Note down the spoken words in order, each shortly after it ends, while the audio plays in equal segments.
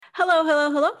Hello, hello,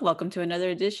 hello. Welcome to another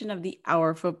edition of the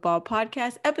Our Football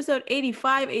Podcast, episode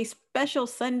 85, a special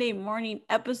Sunday morning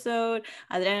episode.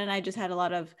 Adriana and I just had a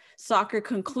lot of soccer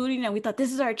concluding, and we thought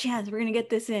this is our chance. We're going to get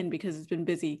this in because it's been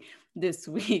busy this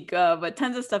week. But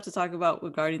tons of stuff to talk about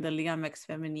regarding the Liga MX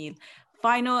Femenil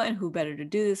final, and who better to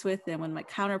do this with than with my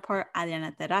counterpart,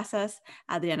 Adriana Terrazas.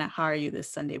 Adriana, how are you this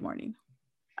Sunday morning?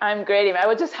 I'm great. I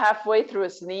was just halfway through a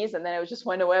sneeze and then it just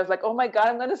went away. I was like, oh my God,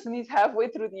 I'm going to sneeze halfway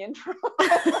through the intro.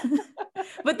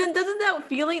 But then doesn't that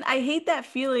feeling, I hate that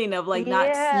feeling of like not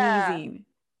Yeah. sneezing.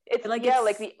 It's Like yeah,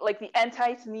 it's like the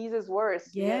anti-sneeze is worse.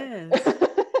 Yeah. yes.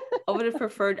 I would have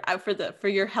preferred for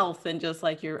your health and just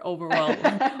like your overall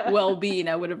well-being.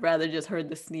 I would have rather just heard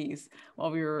the sneeze while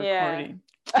we were Yeah. recording.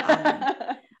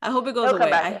 I hope it goes It'll come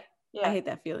away. back. I Yeah. hate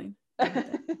that feeling. I hate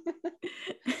that.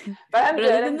 But I'm But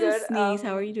good. other than I'm the good. sneeze,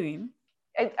 how are you doing?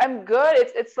 I'm good.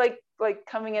 It's like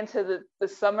coming into the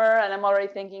summer and I'm already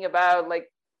thinking about like,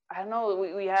 I don't know,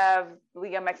 we have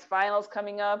Liga MX finals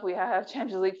coming up. We have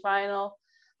Champions League final,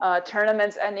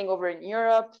 tournaments ending over in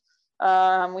Europe.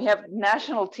 We have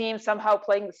national teams somehow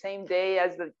playing the same day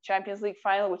as the Champions League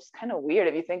final, which is kind of weird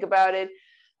if you think about it.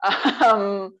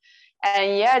 Um,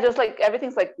 and yeah, just like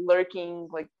everything's like lurking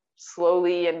like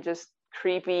slowly and just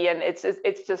creepy, and it's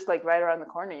just like right around the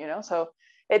corner, you know. So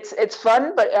it's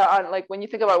fun, but on like when you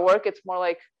think about work, it's more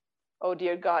like, oh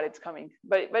dear God, it's coming.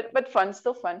 But fun,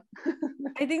 still fun.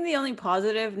 I think the only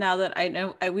positive now that I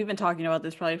know we've been talking about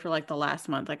this probably for like the last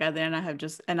month. Like I have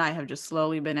just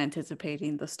slowly been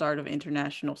anticipating the start of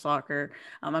international soccer.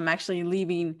 I'm actually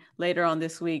leaving later on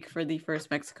this week for the first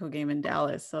Mexico game in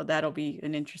Dallas, so that'll be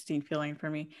an interesting feeling for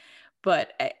me.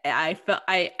 But I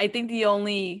think the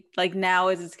only like now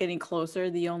as it's getting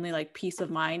closer, the only like peace of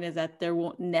mind is that there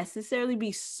won't necessarily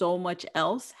be so much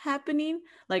else happening.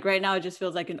 Like right now, it just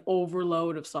feels like an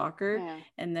overload of soccer, Yeah.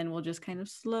 and then we'll just kind of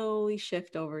slowly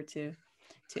shift over to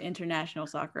international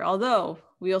soccer. Although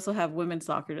we also have women's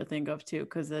soccer to think of too,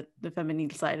 because the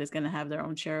feminine side is going to have their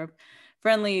own share of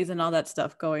friendlies and all that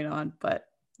stuff going on. But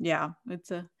yeah, it's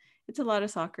a lot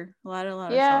of soccer, a lot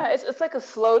of Yeah, soccer. it's like a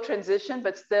slow transition,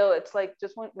 but still, it's like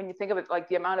just when you think of it, like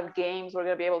the amount of games we're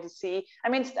going to be able to see. I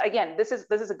mean, again, this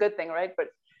is a good thing, right? But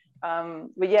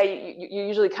yeah, you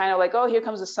usually kind of like, oh, here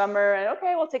comes the summer, and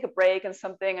okay, we'll take a break and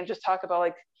something, and just talk about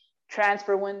like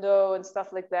transfer window and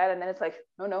stuff like that, and then it's like,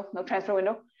 no transfer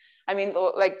window. I mean,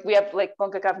 like we have like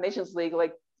CONCACAF Nations League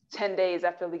like 10 days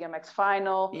after Liga MX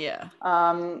final. Yeah.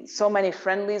 So many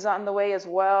friendlies on the way as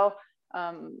well.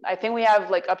 I think we have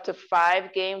like up to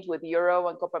 5 games with Euro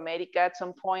and Copa America at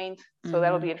some point, so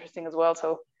that'll Mm-hmm. be interesting as well.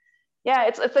 So yeah,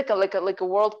 it's like a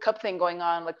World Cup thing going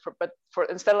on, like for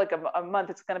instead of like a month,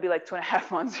 it's gonna be like 2.5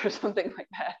 months or something like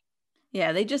that.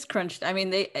 Yeah, they just crunched. I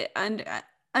mean,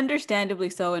 understandably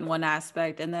so in one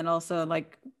aspect, and then also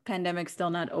like pandemic's still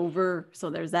not over, so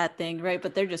there's that thing, right?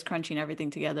 But they're just crunching everything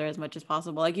together as much as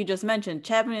possible. Like you just mentioned,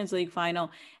 Champions League final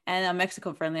and a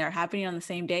Mexico friendly are happening on the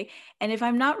same day. And if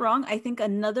I'm not wrong, I think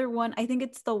another one, I think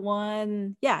it's the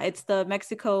one, yeah, it's the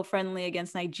Mexico friendly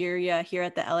against Nigeria here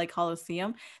at the LA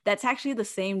Coliseum. That's actually the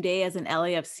same day as an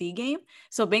LAFC game.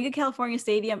 So Bank of California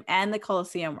Stadium and the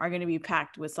Coliseum are going to be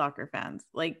packed with soccer fans.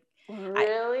 Like I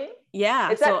Really?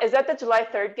 yeah, Is so that the July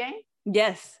 3rd game?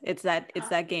 yes, it's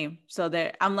that game. So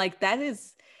there I'm like that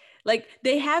is like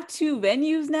they have two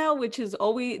venues now, which is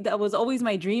always that was always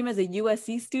my dream as a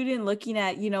USC student looking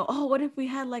at, oh, what if we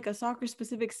had like a soccer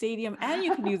specific stadium and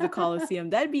you could use the Coliseum?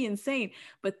 That'd be insane.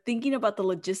 But thinking about the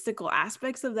logistical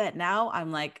aspects of that now,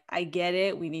 I'm like, I get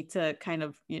it. We need to kind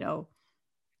of,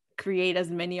 create as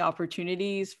many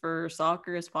opportunities for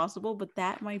soccer as possible, but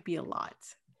that might be a lot.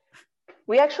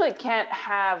 We actually can't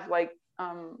have like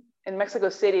in Mexico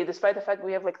City, despite the fact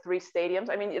we have like 3 stadiums.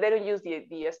 I mean, they don't use the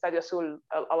Estadio Azul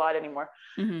a lot anymore.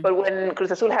 Mm-hmm. But when Cruz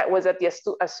Azul was at the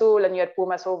Azul, and you had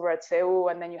Pumas over at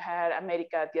CEU, and then you had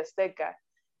America at the Azteca,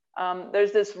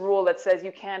 there's this rule that says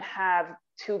you can't have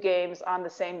 2 games on the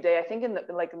same day. I think in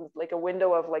like a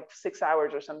window of like 6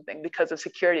 hours or something because of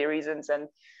security reasons. And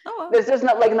Oh, there's just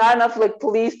not enough like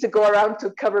police to go around to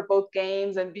cover both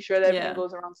games and be sure that everything yeah.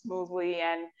 goes around smoothly.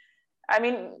 And I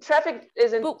mean, traffic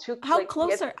isn't But too like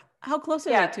how close are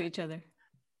they yeah. to each other?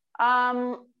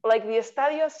 Like the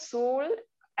Estadio Azul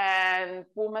and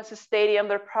Pumas Stadium,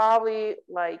 they're probably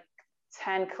like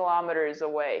 10 kilometers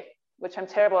away, which I'm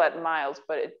terrible at miles,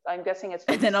 but I'm guessing it's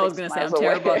And like then I was six gonna say I'm miles away.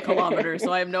 terrible at kilometers,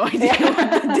 so I have no idea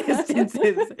what the distance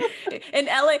is. In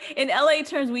LA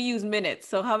terms, we use minutes.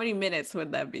 So how many minutes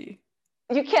would that be?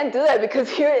 You can't do that because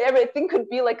here everything could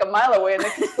be like a mile away and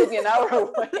it could still be an hour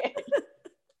away.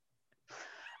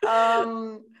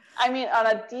 I mean, on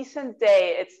a decent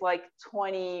day, it's like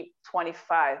 20,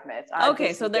 25 minutes.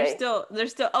 Okay, so they're still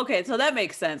okay, so that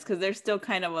makes sense because they're still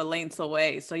kind of a length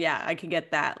away. So yeah, I can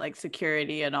get that, like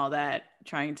security and all that,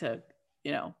 trying to,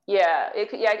 you know. Yeah,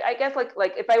 I guess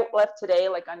like if I left today,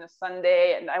 like on a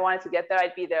Sunday, and I wanted to get there,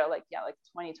 I'd be there like, yeah, like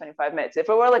 20, 25 minutes. If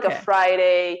it were like a Okay.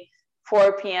 Friday,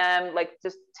 4 p.m., like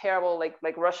just terrible, like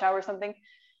rush hour or something,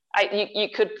 you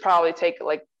could probably take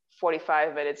like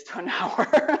 45 minutes to an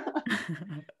hour.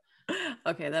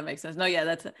 Okay, that makes sense. No, yeah,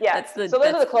 Yeah, that's the so those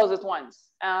are that's the closest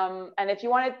ones. And if you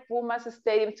wanted Pumas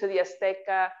Stadium to the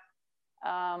Azteca,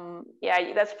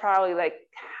 yeah, that's probably like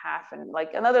half and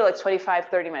like another like 25,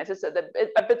 30 minutes. It's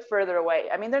a bit further away.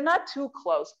 I mean, they're not too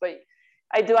close, but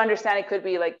I do understand it could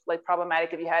be like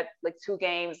problematic if you had like two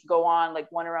games go on, like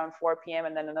one around 4 p.m.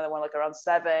 and then another one like around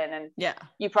 7. And yeah.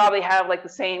 you probably have like the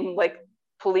same like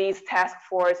police task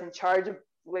force in charge of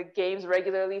like games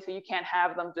regularly. So you can't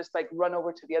have them just like run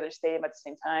over to the other stadium at the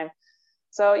same time.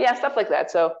 So yeah, stuff like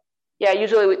that. So yeah,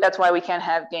 usually that's why we can't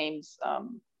have games.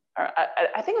 Or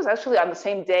I think it was actually on the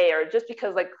same day, or just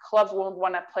because like clubs won't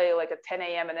want to play like at 10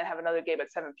 a.m. and then have another game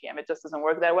at 7 p.m. It just doesn't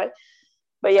work that way.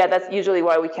 But yeah, that's usually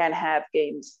why we can't have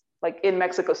games like in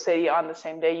Mexico City on the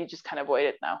same day. You just can't avoid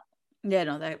it now. Yeah,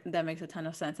 no, that makes a ton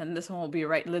of sense. And this one will be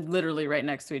literally right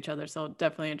next to each other. So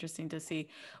definitely interesting to see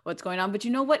what's going on. But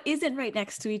you know what isn't right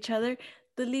next to each other?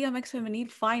 The Liga MX Femenil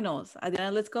finals.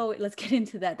 Adriana, let's get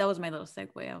into that. That was my little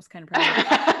segue. I was kind of proud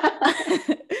of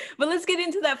it. But let's get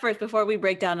into that first before we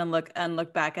break down and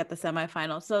look back at the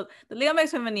semifinals. So the Liga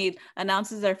MX Femenil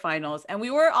announces their finals, and we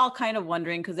were all kind of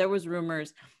wondering because there was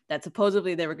rumors that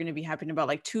supposedly they were going to be happening about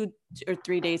like 2 or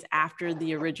 3 days after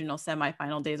the original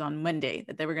semifinal days on Monday,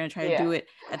 that they were going to try to do it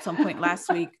at some point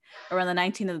last week around the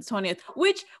 19th and the 20th,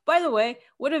 which, by the way,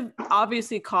 would have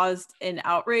obviously caused an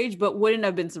outrage, but wouldn't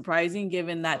have been surprising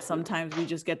given that sometimes we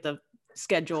just get the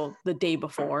schedule the day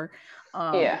before.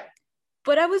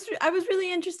 But I was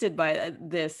really interested by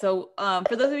this. So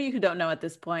for those of you who don't know at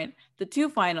this point, the two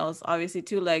finals, obviously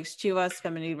 2 legs, Chivas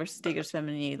Femenil versus Tigres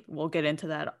Femenil. We'll get into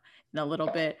that in a little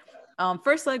bit.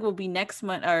 First leg will be next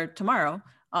month or tomorrow,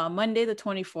 Monday the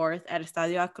 24th at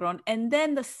Estadio Akron. And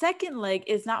then the second leg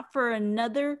is not for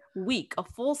another week, a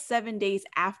full 7 days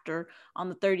after, on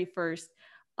the 31st.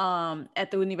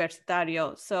 At the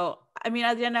Universitario. So, I mean,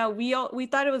 Adriana, we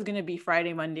thought it was going to be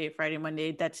Friday,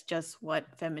 Monday. That's just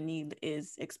what Femenil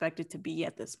is expected to be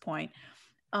at this point.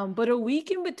 But a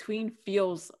week in between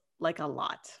feels like a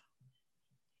lot.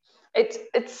 I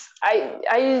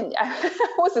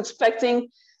was expecting,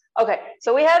 okay,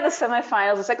 so we had the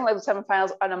semifinals, the second leg of the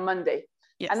semifinals on a Monday.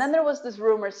 Yes. And then there was this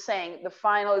rumor saying the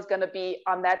final is going to be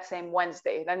on that same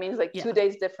Wednesday. That means like 2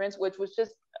 days difference, which was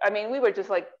just, I mean, we were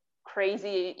just like,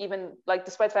 crazy, even like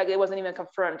despite the fact it wasn't even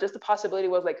confirmed. Just the possibility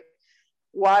was like,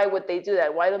 why would they do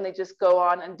that? Why don't they just go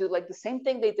on and do like the same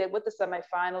thing they did with the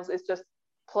semifinals, is just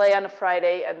play on a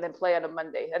Friday and then play on a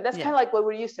Monday? And that's kind of like what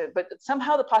we're used to. But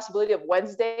somehow the possibility of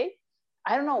Wednesday,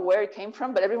 I don't know where it came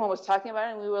from, but everyone was talking about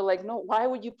it, and we were like, no, why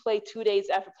would you play 2 days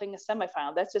after playing a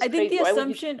semifinal? That's just crazy. I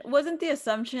think wasn't the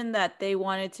assumption that they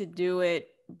wanted to do it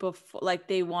before, like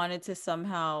they wanted to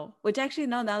somehow, which actually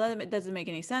no, now that it doesn't make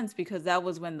any sense, because that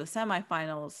was when the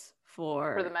semifinals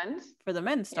for the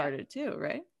men's started too,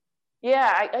 right?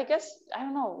 Yeah, I guess, I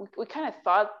don't know, we kind of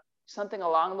thought something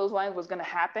along those lines was going to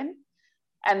happen,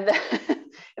 and then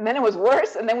and then it was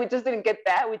worse, and then we just didn't get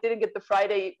that. We didn't get the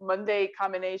Friday Monday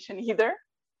combination either,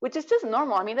 which is just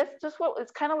normal. I mean, that's just what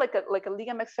it's kind of like a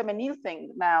Liga MX Femenil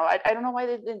thing now. I don't know why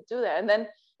they didn't do that. And then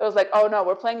it was like, oh no,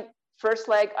 we're playing first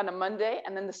leg on a Monday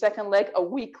and then the second leg a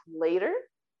week later.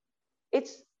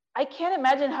 I can't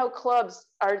imagine how clubs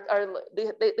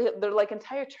they're like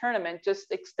entire tournament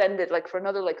just extended like for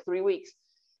another like 3 weeks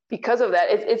because of that.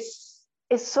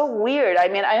 It's so weird. I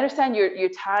mean, I understand you're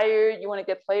tired, you want to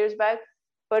get players back,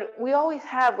 but we always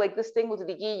have like this thing with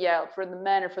Liguilla for the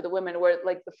men or for the women where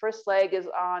like the first leg is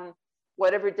on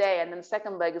whatever day and then the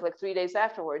second leg is like 3 days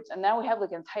afterwards, and now we have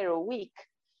like an entire week.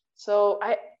 So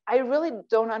I really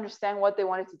don't understand what they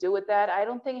wanted to do with that. I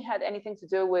don't think it had anything to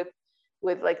do with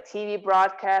like TV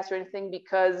broadcast or anything,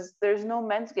 because there's no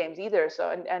men's games either.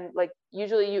 So and like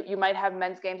usually you might have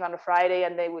men's games on a Friday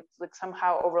and they would like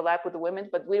somehow overlap with the women's,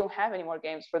 but we don't have any more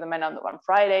games for the men on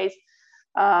Fridays.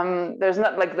 There's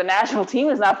not like the national team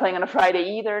is not playing on a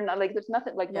Friday either. Not like there's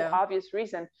nothing like no obvious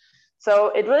reason.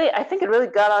 So I think it really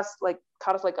caught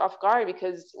us like off guard,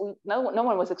 because no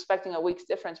one was expecting a week's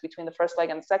difference between the first leg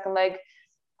and the second leg.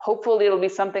 Hopefully it'll be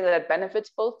something that benefits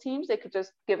both teams. They could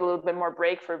just give a little bit more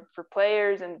break for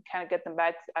players and kind of get them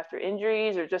back after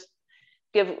injuries, or just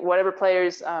give whatever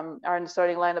players are in the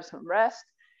starting lineup some rest.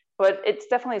 but it's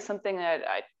definitely something that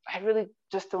I really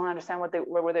just don't understand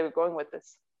where they were going with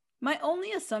this. My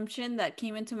only assumption that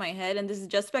came into my head, and this is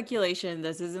just speculation,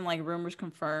 this isn't like rumors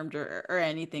confirmed or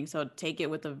anything, so take it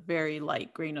with a very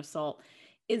light grain of salt,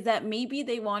 is that maybe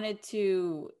they wanted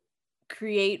to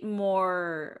create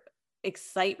more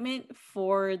excitement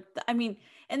for I mean,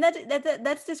 and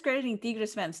that's discrediting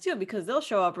Tigres fans too, because they'll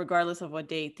show up regardless of what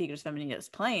day Tigres Femenina is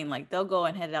playing. Like they'll go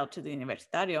and head out to the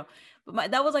Universitario.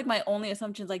 But that was like my only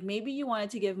assumption. Like maybe you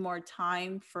wanted to give more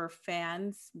time for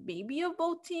fans, maybe of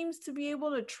both teams, to be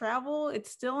able to travel.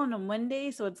 It's still on a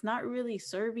Monday, so it's not really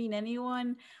serving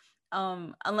anyone,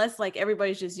 unless like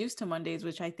everybody's just used to Mondays,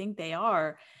 which I think they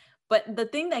are. But the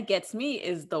thing that gets me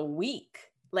is the week.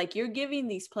 Like you're giving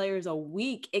these players a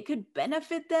week. It could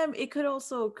benefit them. It could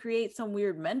also create some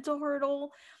weird mental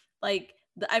hurdle. Like,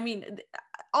 I mean,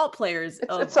 all players.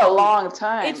 It's a long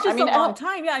time. It's just a long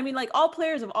time. Yeah. I mean, like all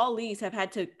players of all leagues have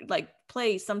had to like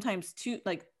play sometimes 3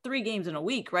 games in a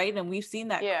week, right? And we've seen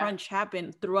that crunch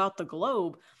happen throughout the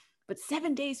globe. But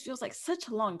 7 days feels like such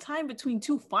a long time between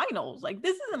 2 finals. Like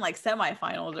this isn't like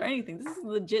semifinals or anything. This is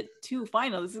legit 2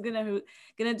 finals. This is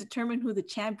gonna determine who the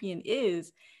champion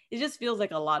is. It just feels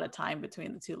like a lot of time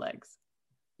between the 2 legs.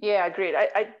 Yeah, agreed.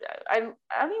 I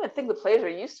don't even think the players are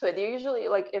used to it. They're usually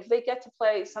like, if they get to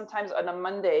play sometimes on a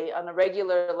Monday on a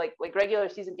regular like regular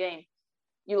season game,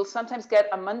 you'll sometimes get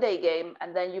a Monday game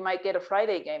and then you might get a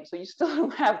Friday game. So you still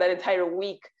don't have that entire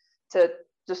week to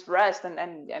just rest and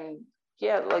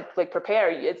yeah, like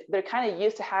prepare. They're kind of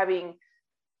used to having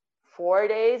 4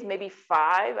 days, maybe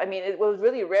 5. I mean, it was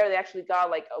really rare they actually got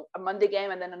like a Monday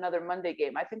game and then another Monday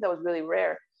game. I think that was really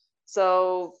rare.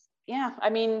 So yeah, I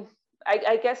mean,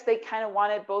 I guess they kind of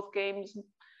wanted both games.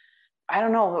 I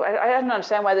don't know. I don't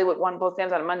understand why they would want both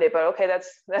games on a Monday, but okay,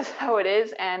 that's how it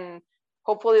is, and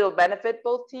hopefully it'll benefit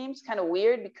both teams. Kind of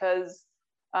weird because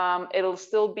it'll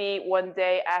still be 1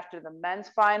 day after the men's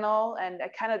final, and I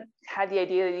kind of had the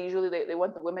idea that usually they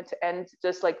want the women to end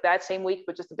just like that same week,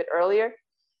 but just a bit earlier.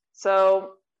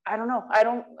 So I don't know.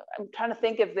 I'm trying to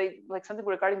think if they like something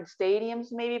regarding the stadiums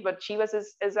maybe, but Chivas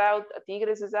is out,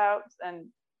 Tigres is out, and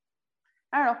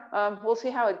I don't know. We'll see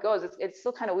how it goes. It's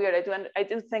still kind of weird. I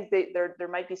do think there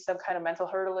might be some kind of mental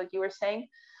hurdle, like you were saying,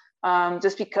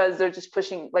 just because they're just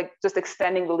pushing, like just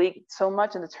extending the league so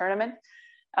much in the tournament.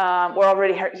 We're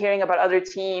already hearing about other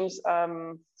teams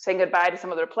saying goodbye to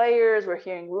some of their players. We're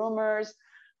hearing rumors.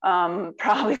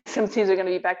 Probably some teams are going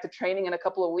to be back to training in a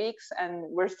couple of weeks, and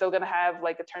we're still going to have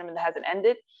like a tournament that hasn't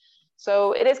ended.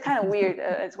 So it is kind of weird.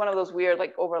 It's one of those weird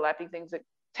like overlapping things that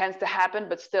tends to happen,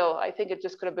 but still, I think it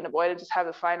just could have been avoided. Just have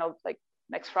the final like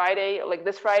next Friday, like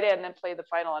this Friday, and then play the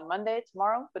final on Monday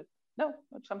tomorrow. But no,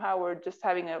 somehow we're just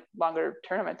having a longer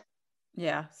tournament.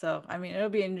 Yeah, so I mean, it'll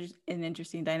be an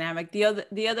interesting dynamic. The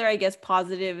other, I guess,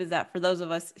 positive is that for those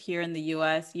of us here in the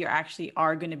U.S., you actually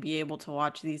are going to be able to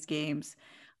watch these games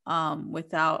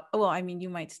without. Well, I mean, you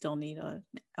might still need a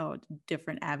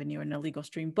different avenue, an illegal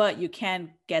stream, but you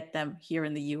can get them here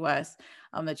in the U.S.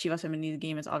 The Chivas Femenina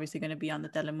game is obviously going to be on the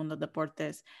Telemundo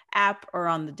Deportes app or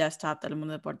on the desktop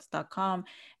telemundodeportes.com,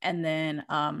 and then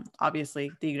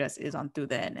obviously Tigres is on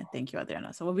TUDN. And thank you,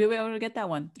 Adriana. So we'll be able to get that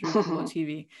one through Fubo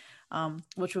TV.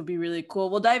 Which would be really cool.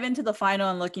 We'll dive into the final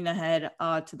and looking ahead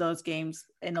to those games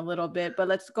in a little bit, but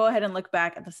let's go ahead and look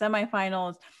back at the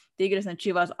semifinals. Tigres and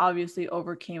Chivas obviously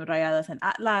overcame Rayadas and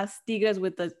Atlas. Tigres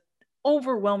with the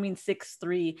overwhelming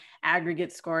 6-3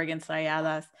 aggregate score against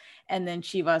Rayadas, and then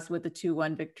Chivas with the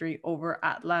 2-1 victory over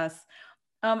Atlas.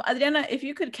 Adriana, if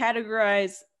you could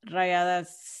categorize Rayadas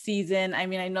season, I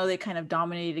mean, I know they kind of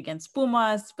dominated against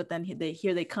Pumas, but then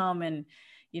here they come and,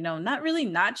 you know,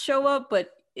 not show up,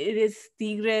 but it is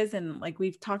Tigres, and like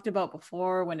we've talked about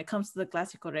before, when it comes to the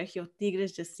Clásico Regio,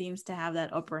 Tigres just seems to have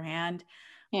that upper hand.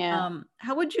 Yeah.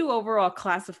 How would you overall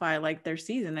classify like their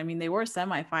season? I mean, they were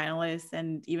semifinalists,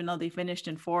 and even though they finished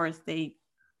in 4th, they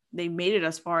made it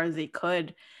as far as they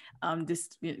could,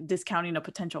 discounting a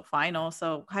potential final.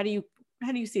 So how do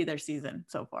you see their season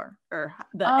so far, or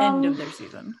the end of their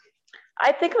season?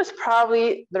 I think it was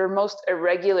probably their most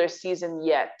irregular season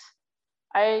yet.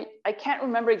 I can't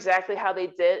remember exactly how they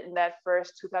did in that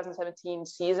first 2017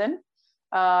 season,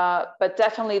 but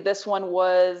definitely this one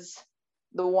was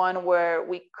the one where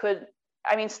we could,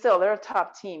 I mean, still they're a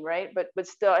top team, right? But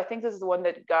still, I think this is the one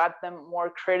that got them more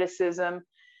criticism,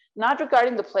 not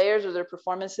regarding the players or their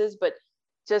performances, but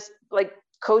just like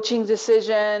coaching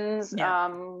decisions. Yeah.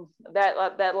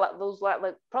 Those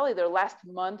like, probably their last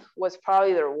month was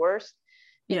probably their worst.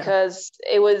 Because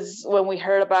it was when we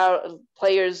heard about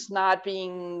players not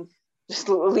being, just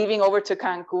leaving over to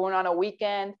Cancun on a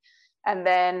weekend. And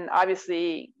then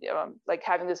obviously, like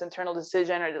having this internal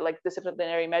decision or like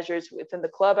disciplinary measures within the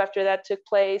club after that took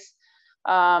place.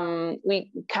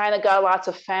 We kind of got lots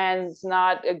of fans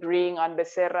not agreeing on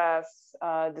Becerra's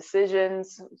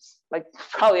decisions, like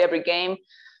probably every game.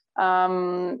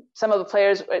 Some of the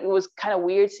players, it was kind of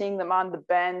weird seeing them on the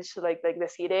bench, like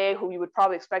Desiree, who you would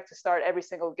probably expect to start every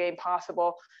single game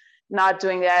possible, not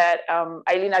doing that.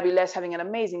 Ailín Avilés having an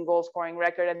amazing goal scoring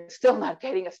record and still not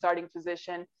getting a starting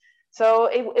position. So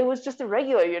it was just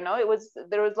irregular, you know.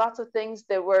 There was lots of things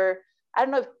that were, I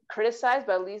don't know if criticized,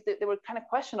 but at least they were kind of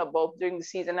questionable during the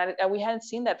season, and we hadn't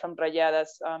seen that from Rayadas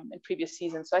in previous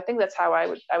seasons. So I think that's how I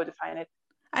would define it.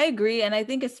 I agree, and I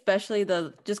think especially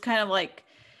the just kind of like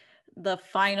the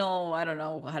final, I don't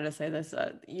know how to say this,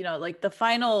 like the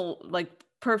final, like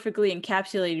perfectly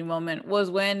encapsulating moment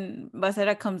was when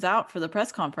Becerra comes out for the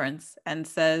press conference and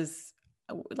says,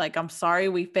 like, I'm sorry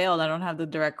we failed. I don't have the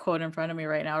direct quote in front of me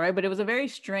right now, right? But it was a very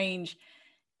strange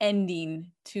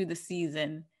ending to the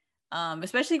season,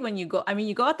 especially when you go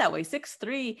out that way,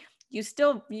 6-3, you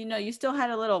still had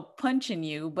a little punch in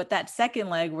you, but that second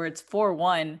leg where it's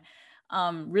 4-1,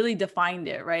 really defined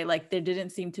it, right? Like there didn't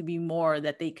seem to be more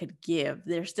that they could give.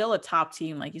 They're still a top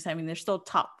team, like you said. I mean, they're still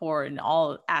top 4 in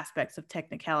all aspects of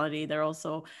technicality. They're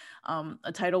also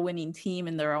a title-winning team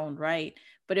in their own right.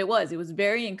 But it was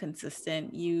very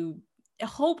inconsistent. You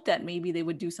hope that maybe they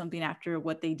would do something after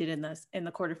what they did in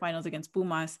the quarterfinals against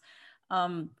Pumas.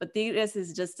 But Tigres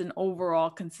is just an overall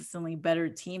consistently better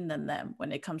team than them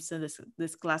when it comes to this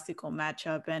Clásico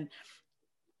matchup. And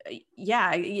yeah,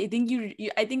 I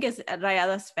think as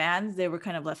Rayadas fans, they were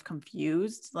kind of left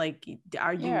confused. Like,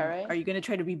 are you going to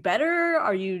try to be better?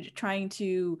 Are you trying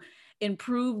to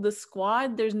improve the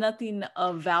squad? There's nothing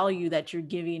of value that you're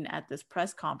giving at this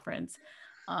press conference.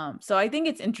 So I think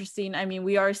it's interesting. I mean,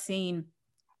 we are seeing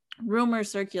rumors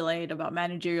circulate about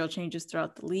managerial changes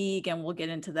throughout the league, and we'll get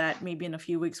into that maybe in a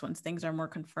few weeks once things are more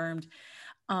confirmed.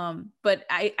 But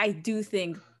I do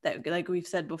think that, like we've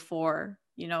said before,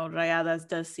 Rayadas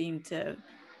does seem to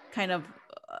kind of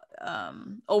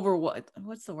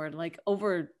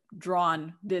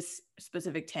overdrawn this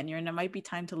specific tenure, and it might be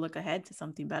time to look ahead to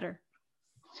something better.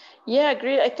 Yeah,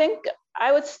 agreed. I think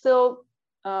I would still,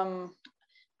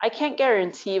 I can't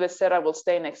guarantee Becerra will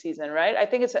stay next season, right? I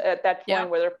think it's at that point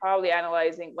where they're probably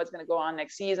analyzing what's going to go on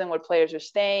next season, what players are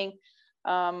staying.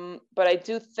 But I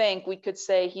do think we could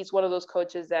say he's one of those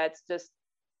coaches that's just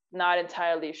not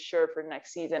entirely sure for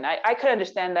next season. I could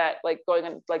understand that, like going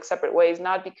in like separate ways,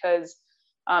 not because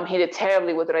he did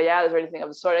terribly with Rayadas or anything of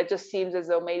the sort. It just seems as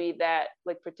though maybe that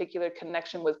like particular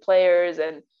connection with players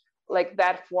and like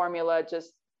that formula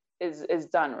just is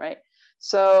done, right?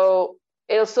 So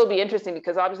it'll still be interesting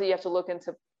because obviously you have to look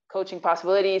into coaching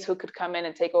possibilities, who could come in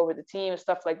and take over the team,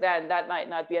 stuff like that. And that might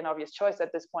not be an obvious choice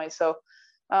at this point. So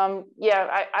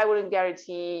I wouldn't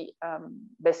guarantee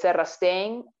Becerra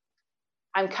staying.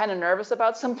 I'm kind of nervous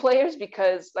about some players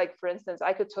because, like, for instance,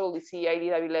 I could totally see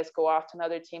Ailín Avilés go off to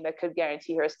another team that could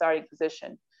guarantee her a starting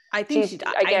position. I think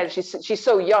she's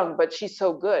so young, but she's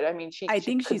so good. I mean, she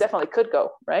definitely could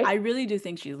go, right? I really do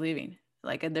think she's leaving.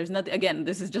 Like, there's nothing, again,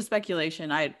 this is just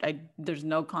speculation. There's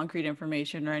no concrete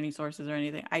information or any sources or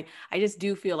anything. I just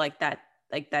do feel like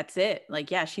that's it.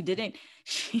 Like, yeah, I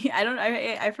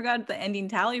forgot the ending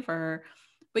tally for her,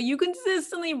 but you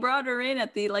consistently brought her in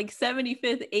at the like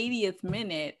 75th, 80th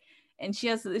minute. And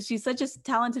she's such a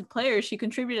talented player. She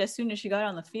contributed as soon as she got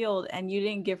on the field, and you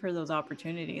didn't give her those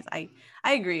opportunities. I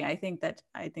agree. I think that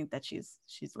she's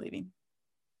leaving.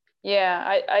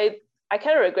 Yeah, I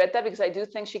kind of regret that because I do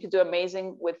think she could do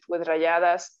amazing with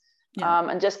Rayadas,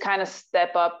 and just kind of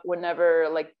step up whenever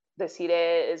like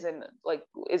Desiree isn't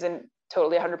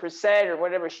totally 100% or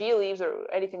whenever she leaves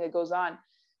or anything that goes on.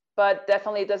 But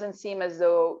definitely it doesn't seem as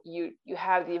though you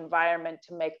have the environment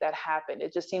to make that happen.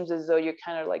 It just seems as though you're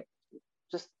kind of like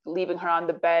just leaving her on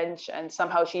the bench and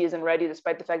somehow she isn't ready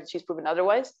despite the fact that she's proven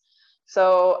otherwise.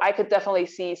 So I could definitely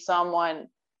see someone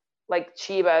like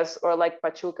Chivas or like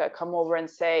Pachuca come over and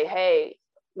say, hey,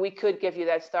 we could give you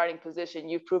that starting position.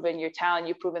 You've proven your talent.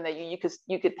 You've proven that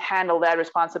you could handle that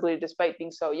responsibility despite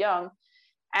being so young.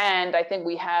 And I think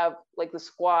we have like the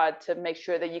squad to make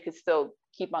sure that you could still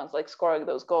keep on like scoring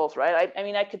those goals, right? I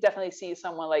mean, I could definitely see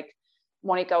someone like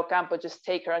Monica Ocampo just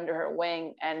take her under her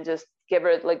wing and just give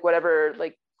her like whatever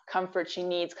like comfort she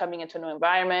needs coming into a new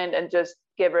environment, and just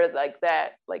give her like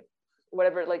that, like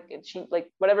whatever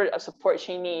support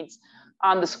she needs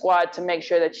on the squad to make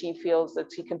sure that she feels that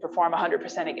she can perform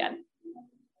 100% again.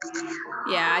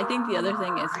 Yeah, I think the other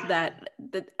thing is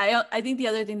I think the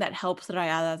other thing that helps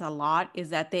Rayadas a lot is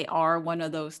that they are one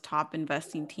of those top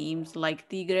investing teams like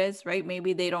Tigres, right?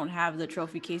 Maybe they don't have the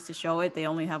trophy case to show it. They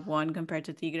only have one compared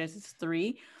to Tigres, it's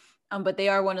three. But they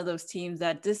are one of those teams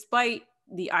that despite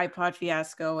the iPod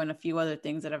fiasco and a few other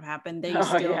things that have happened,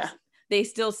 Oh yeah. they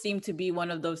still seem to be one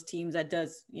of those teams that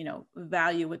does,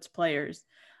 value its players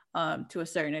to a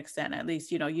certain extent. At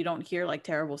least, you don't hear like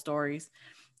terrible stories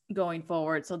going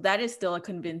forward. So that is still a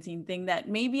convincing thing that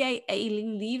maybe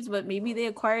Aileen leaves, but maybe they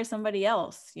acquire somebody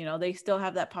else. They still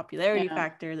have that popularity Yeah.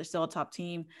 factor. They're still a top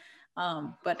team.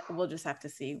 But we'll just have to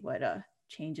see what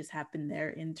changes happen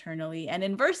there internally. And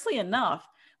inversely enough,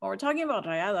 when we're talking about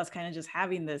Rayadas kind of just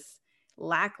having this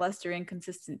lackluster,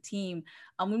 inconsistent team,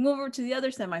 we move over to the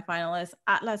other semifinalists,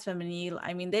 Atlas Femenil.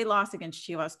 I mean, they lost against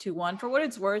Chivas 2-1. For what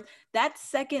it's worth, that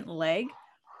second leg,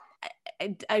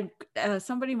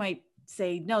 somebody might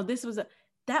say, no,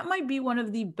 that might be one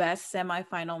of the best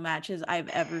semifinal matches I've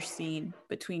ever seen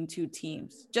between two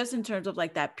teams, just in terms of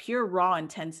like that pure raw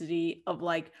intensity of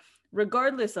like,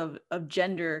 regardless of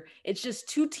gender, it's just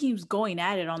two teams going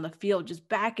at it on the field, just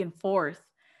back and forth,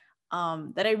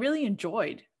 that I really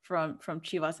enjoyed from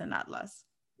Chivas and Atlas.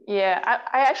 Yeah,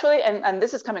 I actually, and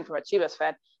this is coming from a Chivas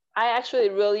fan, I actually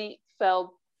really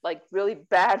felt like really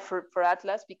bad for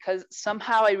Atlas, because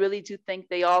somehow I really do think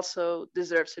they also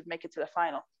deserve to make it to the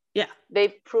final. Yeah.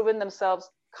 They've proven themselves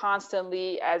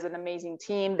constantly as an amazing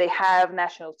team. They have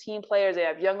national team players. They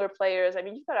have younger players. I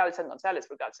mean, you've got Alexandra Gonzalez,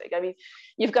 for God's sake. I mean,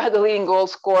 you've got the leading goal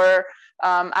scorer,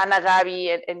 Ana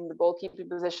Gabi, in the goalkeeping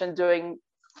position, doing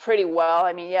pretty well.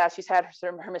 I mean, yeah, she's had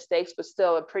her mistakes, but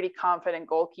still a pretty confident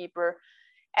goalkeeper.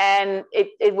 And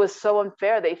it was so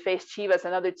unfair. They faced Chivas,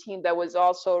 another team that was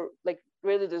also like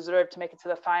really deserved to make it to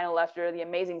the final after the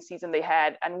amazing season they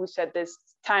had. And we've said this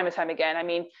time and time again. I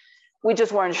mean, we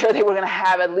just weren't sure they were going to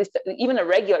have at least even a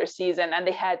regular season, and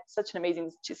they had such an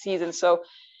amazing season. So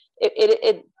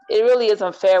it really is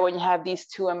unfair when you have these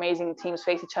two amazing teams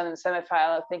face each other in the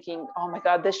semifinal, thinking, oh my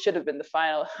God, this should have been the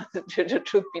final, the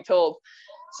truth be told.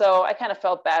 So I kind of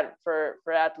felt bad for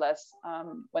Atlas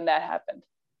when that happened.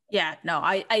 Yeah, no,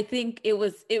 I think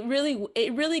it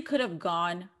really could have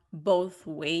gone both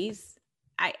ways.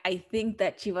 I think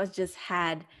that Chivas just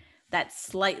had that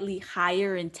slightly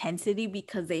higher intensity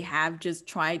because they have just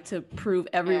tried to prove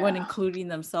everyone, including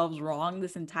themselves, wrong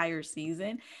this entire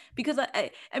season. Because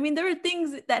I mean, there are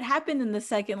things that happened in the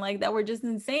second leg that were just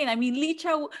insane. I mean,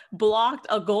 Licha blocked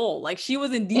a goal, like she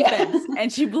was in defense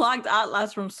and she blocked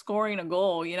Atlas from scoring a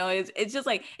goal. It's just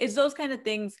like, it's those kind of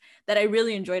things that I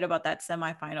really enjoyed about that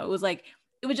semifinal.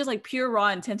 It was just like pure raw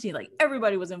intensity. Like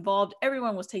everybody was involved.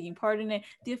 Everyone was taking part in it.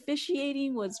 The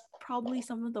officiating was probably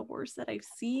some of the worst that I've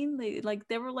seen.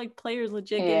 There were like players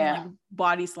legit getting like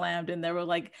body slammed, and there were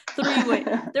like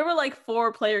there were like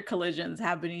 4 player collisions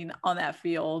happening on that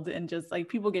field, and just like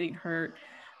people getting hurt.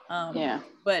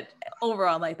 But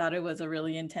overall, I thought it was a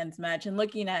really intense match. And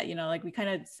looking at, like we kind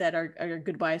of said our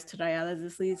goodbyes to Rayadas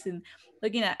this season,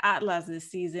 looking at Atlas this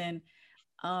season,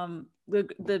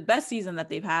 the best season that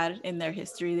they've had in their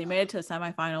history. They made it to the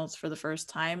semifinals for the first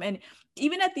time. And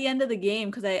even at the end of the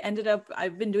game, because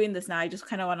I've been doing this now, I just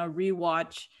kind of want to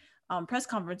rewatch press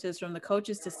conferences from the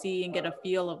coaches to see and get a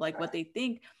feel of like what they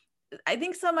think. I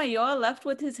think Samayoa left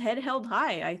with his head held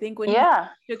high. I think when he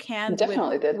shook hands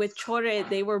with Chore,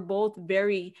 they were both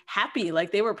very happy.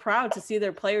 Like they were proud to see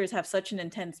their players have such an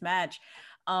intense match.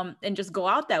 And just go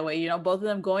out that way, both of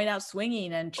them going out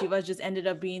swinging, and Chivas just ended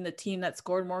up being the team that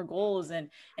scored more goals and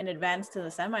advanced to the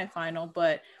semifinal.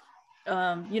 But,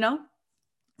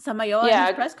 Samayoa in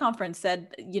his press conference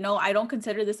said, I don't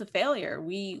consider this a failure.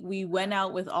 We went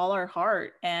out with all our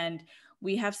heart, and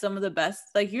we have some of the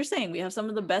best, like you're saying, we have some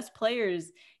of the best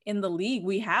players in the league.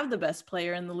 We have the best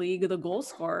player in the league, the goal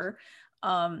scorer.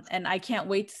 And I can't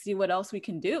wait to see what else we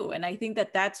can do. And I think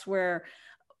that that's where,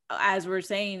 as we're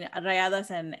saying,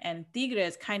 Rayadas and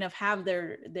Tigres kind of have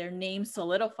their name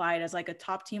solidified as like a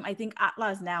top team. I think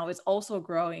Atlas now is also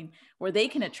growing where they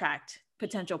can attract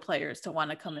potential players to want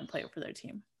to come and play for their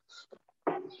team.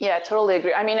 Yeah, totally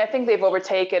agree. I mean, I think they've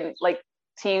overtaken like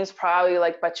teams probably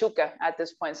like Pachuca at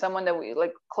this point, someone that we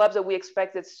like, clubs that we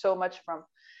expected so much from,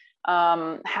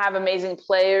 have amazing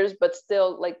players, but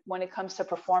still like when it comes to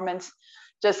performance,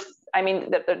 just, I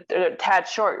mean, they're a tad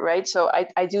short, right? So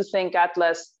I do think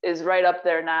Atlas is right up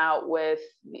there now with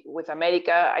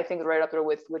America. I think right up there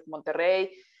with Monterrey.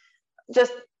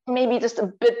 Just maybe just a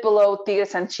bit below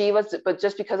Tigres and Chivas, but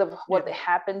just because of what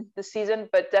happened this season.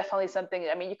 But definitely something,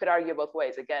 I mean, you could argue both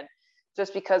ways again,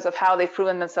 just because of how they've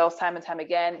proven themselves time and time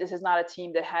again. This is not a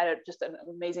team that had just an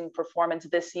amazing performance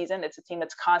this season. It's a team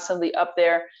that's constantly up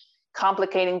there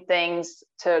complicating things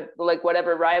to like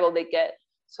whatever rival they get.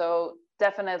 So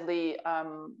definitely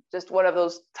just one of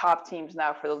those top teams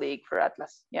now for the league for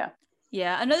Atlas. Yeah.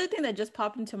 Yeah, another thing that just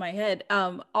popped into my head,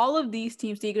 all of these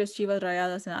teams, Tigres, Chivas,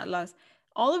 Rayadas, and Atlas,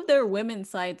 all of their women's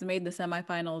sides made the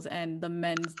semifinals and the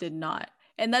men's did not.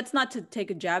 And that's not to take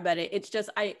a jab at it. It's just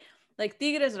I like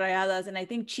Tigres, Rayadas, and I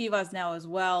think Chivas now as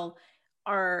well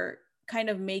are kind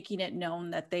of making it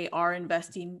known that they are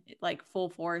investing like full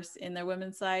force in their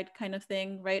women's side kind of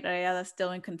thing, right? Rayadas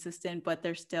still inconsistent, but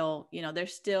they're still, they're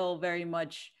still very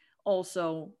much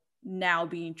also now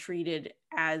being treated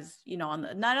as on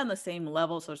not on the same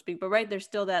level, so to speak, but right, there's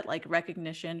still that like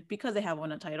recognition because they have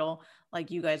won a title.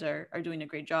 Like you guys are doing a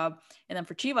great job. And then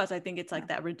for Chivas, I think it's like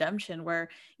that redemption where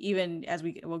even as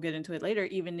we'll get into it later,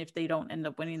 even if they don't end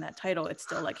up winning that title, it's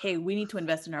still like, hey, we need to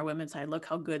invest in our women's side. Look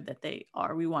how good that they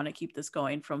are. We want to keep this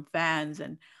going from fans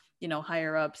and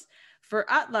higher ups. For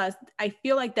Atlas, I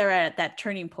feel like they're at that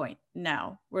turning point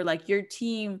now where like your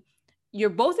team,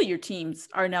 both of your teams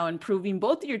are now improving.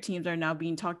 Both of your teams are now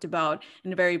being talked about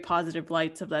in very positive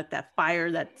lights of that fire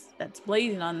that's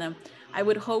blazing on them. I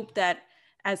would hope that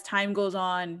as time goes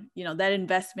on, that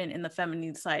investment in the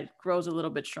feminine side grows a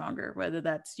little bit stronger, whether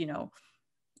that's,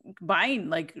 buying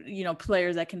like,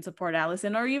 players that can support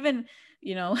Allison, or even,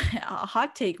 a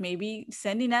hot take, maybe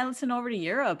sending Allison over to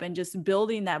Europe and just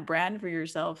building that brand for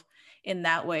yourself in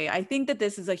that way. I think that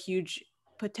this is a huge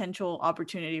potential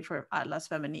opportunity for Atlas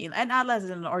Femenil and Atlas as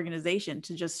an organization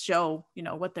to just show,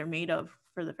 what they're made of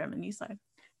for the feminine side.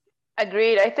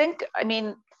 Agreed. I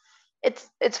mean,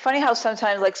 it's funny how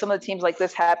sometimes like some of the teams like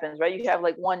this happens, right? You have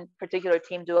like one particular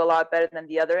team do a lot better than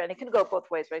the other, and it can go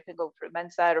both ways, right? It can go for the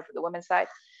men's side or for the women's side.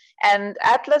 And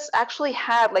Atlas actually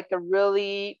had like a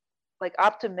really like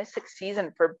optimistic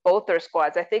season for both their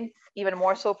squads. I think even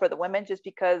more so for the women, just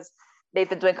because they've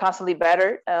been doing constantly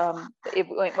better.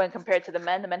 When compared to the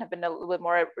men have been a little bit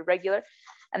more irregular.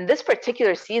 And this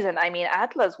particular season, I mean,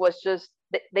 Atlas was just,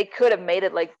 they could have made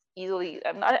it like easily,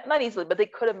 not easily, but they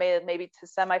could have made it maybe to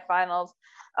semifinals.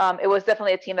 It was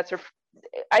definitely a team that's,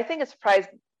 I think it surprised,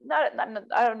 not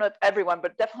I don't know if everyone,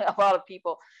 but definitely a lot of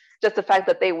people, just the fact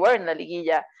that they were in La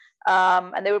Liguilla.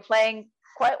 And they were playing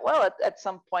quite well at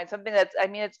some point, something that's, I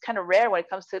mean, it's kind of rare when it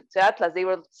comes to Atlas. They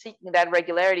were seeking that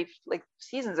regularity like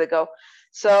seasons ago.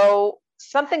 So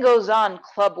something goes on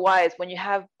club wise when you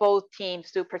have both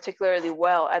teams do particularly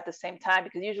well at the same time,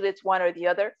 because usually it's one or the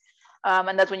other.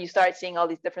 And that's when you start seeing all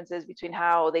these differences between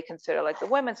how they consider like the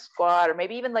women's squad, or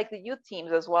maybe even like the youth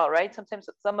teams as well, right? Sometimes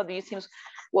some of the youth teams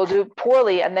will do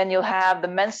poorly, and then you'll have the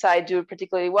men's side do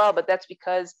particularly well, but that's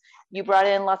because you brought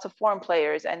in lots of foreign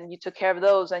players and you took care of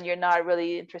those, and you're not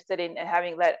really interested in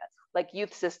having that like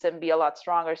youth system be a lot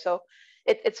stronger. So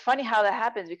it's funny how that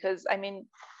happens, because I mean,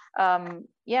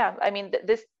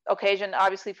 this occasion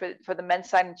obviously for the men's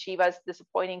side in Chivas,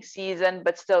 disappointing season,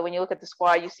 but still when you look at the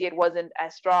squad, you see it wasn't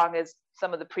as strong as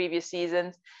some of the previous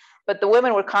seasons. But the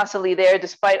women were constantly there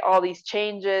despite all these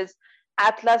changes.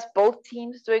 Atlas, both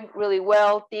teams doing really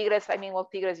well. Tigres,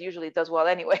 Tigres usually does well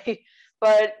anyway,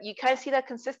 but you kind of see that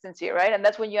consistency, right? And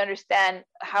that's when you understand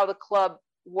how the club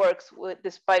works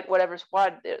despite whatever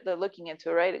squad they're looking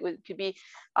into, right? It could be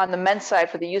on the men's side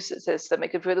for the youth system, it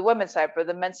could be for the women's side for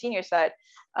the men's senior side,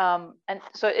 and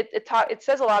so it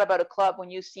says a lot about a club when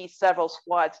you see several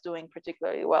squads doing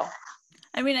particularly well.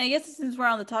 I mean, I guess since we're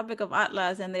on the topic of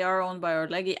Atlas and they are owned by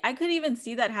Orlegui, I could even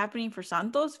see that happening for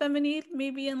Santos Femenil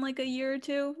maybe in like a year or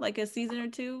two, like a season or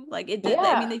two. Like it did.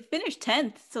 I mean, they finished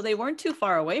 10th, so they weren't too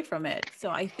far away from it. So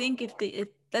I think if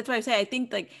that's why I say I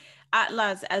think like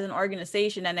Atlas as an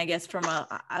organization, and I guess from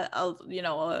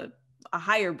a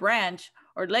higher branch,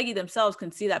 Orlegui themselves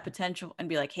can see that potential and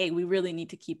be like, hey, we really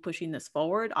need to keep pushing this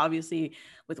forward. Obviously,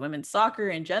 with women's soccer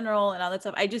in general and all that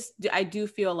stuff, I do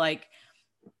feel like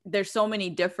there's so many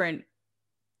different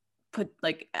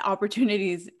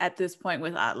opportunities at this point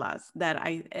with Atlas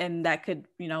that could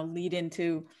lead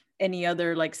into any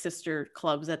other like sister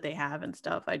clubs that they have and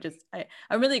stuff.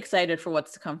 I'm really excited for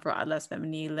what's to come for Atlas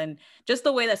Femenil, and just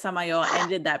the way that Samayo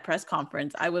ended that press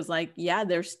conference, I was like, yeah,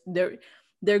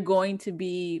 they're going to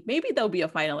be, maybe they'll be a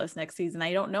finalist next season.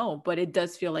 I don't know, but it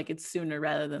does feel like it's sooner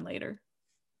rather than later.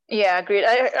 Yeah, agreed.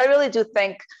 I really do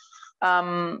think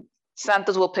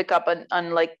Santos will pick up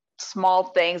on like small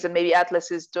things, and maybe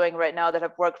Atlas is doing right now that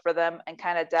have worked for them, and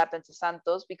kind of adapt into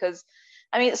Santos, because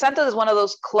I mean, Santos is one of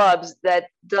those clubs that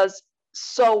does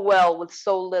so well with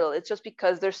so little. It's just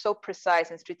because they're so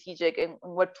precise and strategic in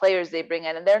what players they bring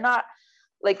in, and they're not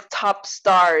like top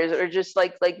stars or just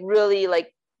like really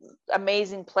like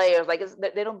amazing players. Like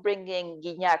they don't bring in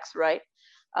Guignacs, right?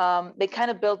 They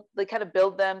kind of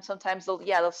build them. Sometimes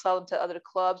they'll sell them to other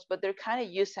clubs, but they're kind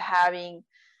of used to having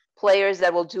players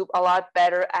that will do a lot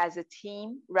better as a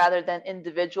team rather than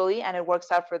individually, and it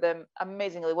works out for them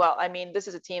amazingly well. I mean, this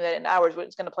is a team that in hours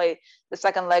is going to play the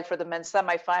second leg for the men's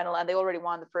semifinal, and they already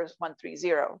won the first one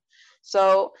 3-0.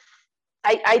 So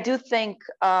I do think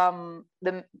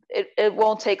it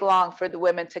won't take long for the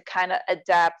women to kind of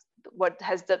adapt what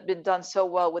has been done so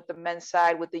well with the men's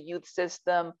side, with the youth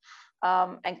system,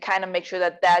 and kind of make sure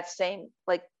that same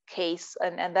like case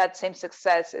and that same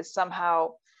success is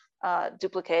somehow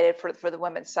duplicated for the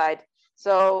women's side.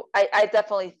 So I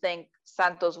definitely think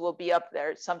Santos will be up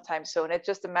there sometime soon. It's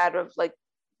just a matter of like,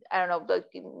 I don't know, like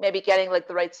maybe getting like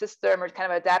the right system or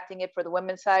kind of adapting it for the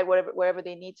women's side, wherever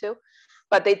they need to.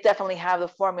 But they definitely have the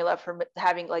formula for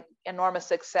having like enormous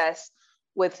success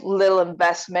with little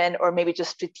investment or maybe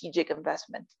just strategic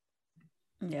investment.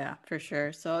 Yeah, for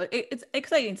sure. So it's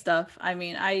exciting stuff. I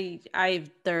mean, I've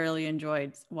thoroughly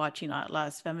enjoyed watching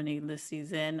Atlas Feminine this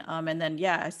season. And then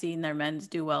yeah, seeing their men's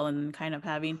do well and kind of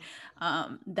having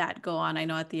that go on. I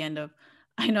know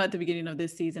at the beginning of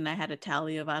this season I had a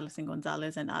tally of Atlas and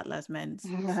Gonzalez and Atlas men's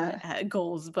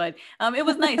goals, but it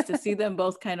was nice to see them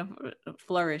both kind of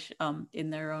flourish in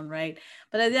their own right.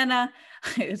 But Adriana,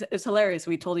 it's hilarious.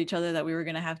 We told each other that we were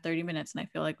going to have 30 minutes, and I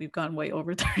feel like we've gone way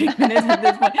over 30 minutes at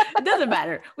this point. It doesn't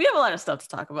matter. We have a lot of stuff to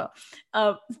talk about.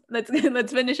 Let's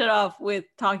finish it off with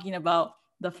talking about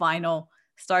the final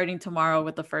starting tomorrow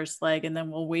with the first leg, and then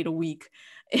we'll wait a week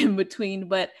in between.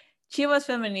 But Chivas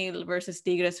Femenil versus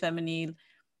Tigres Femenil,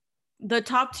 the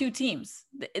top two teams,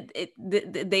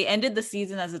 they ended the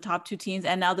season as the top two teams,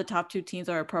 and now the top two teams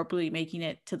are appropriately making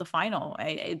it to the final.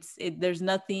 There's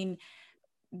nothing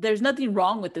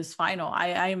wrong with this final.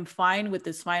 I am fine with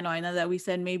this final. I know that we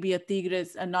said maybe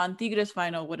a non-Tigres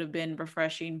final would have been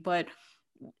refreshing, but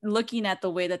looking at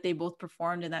the way that they both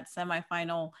performed in that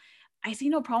semifinal, I see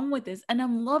no problem with this. And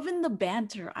I'm loving the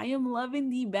banter. I am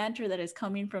loving the banter that is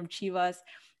coming from Chivas.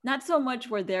 Not so much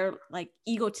where they're like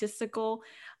egotistical.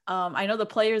 I know the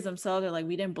players themselves are like,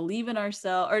 we didn't believe in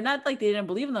ourselves, or not like they didn't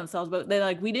believe in themselves, but they're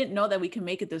like, we didn't know that we can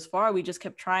make it this far. We just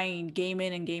kept trying game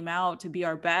in and game out to be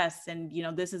our best. And, you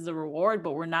know, this is the reward,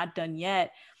 but we're not done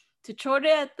yet. To Chore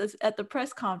at the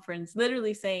press conference,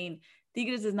 literally saying,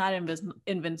 Tigres is not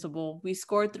invincible. We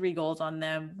scored 3 goals on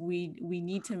them. We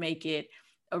need to make it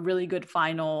a really good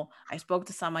final. I spoke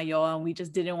to Samayoa, and we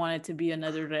just didn't want it to be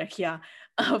another Regia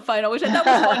final, which I thought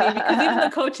was funny because even the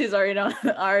coaches are in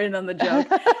on the joke.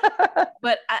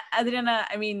 But Adriana,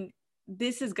 I mean,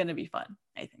 this is going to be fun,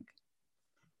 I think.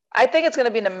 I think it's going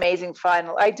to be an amazing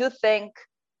final. I do think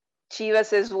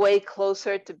Chivas is way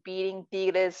closer to beating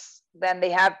Tigres than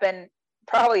they have been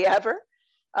probably ever.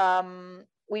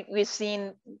 We've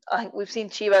seen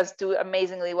Chivas do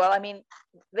amazingly well. I mean,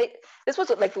 this was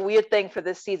like a weird thing for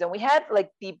this season. We had like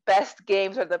the best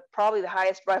games or probably the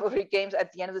highest rivalry games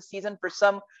at the end of the season for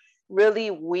some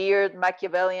really weird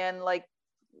Machiavellian like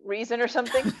reason or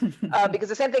something. Because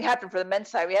the same thing happened for the men's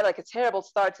side. We had like a terrible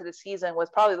start to the season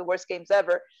with probably the worst games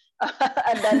ever.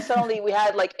 And then suddenly we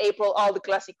had like April, all the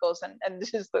clásicos and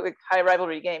this is like high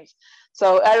rivalry games.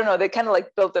 So I don't know, they kind of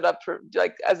like built it up for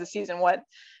like as the season went.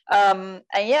 And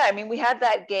yeah, I mean, we had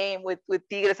that game with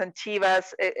Tigres and Chivas.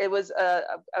 It was a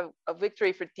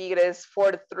victory for Tigres,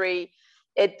 4-3.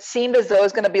 It seemed as though it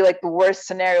was going to be like the worst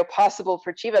scenario possible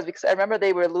for Chivas because I remember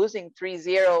they were losing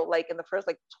 3-0 like in the first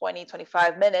like 20,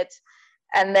 25 minutes.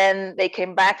 And then they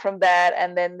came back from that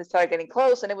and then they started getting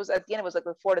close. And it was at the end, it was like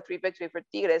a 4-3 victory for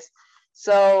Tigres.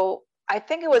 So I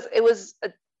think it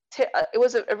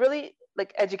was a really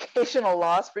like educational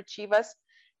loss for Chivas.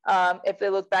 If they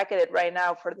look back at it right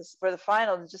now for the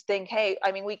final and just think, hey,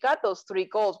 I mean, we got those 3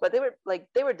 goals, but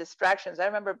they were distractions. I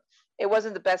remember it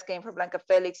wasn't the best game for Blanca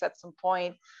Felix at some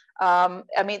point.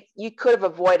 I mean, you could have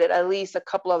avoided at least a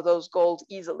couple of those goals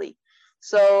easily.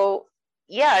 So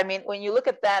yeah, I mean, when you look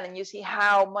at that and you see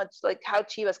how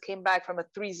Chivas came back from a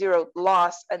 3-0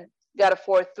 loss and got a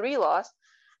 4-3 loss,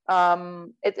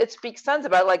 it speaks tons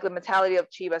about like the mentality of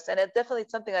Chivas, and it's definitely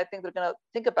something I think they're going to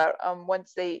think about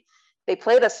once they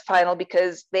play this final,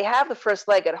 because they have the first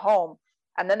leg at home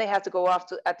and then they have to go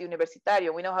off at the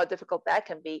Universitario. We know how difficult that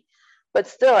can be. But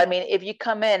still, I mean, if you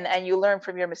come in and you learn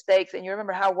from your mistakes and you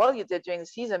remember how well you did during the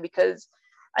season, because,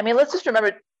 I mean, let's just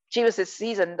remember Chivas'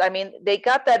 season. I mean, they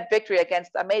got that victory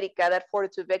against America, that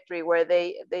 4-2 victory where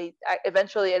they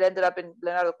eventually it ended up in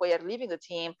Leonardo Cuellar leaving the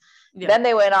team. Yeah. Then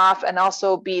they went off and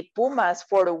also beat Pumas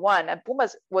 4-1. And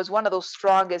Pumas was one of those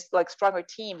stronger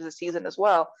teams this season as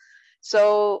well.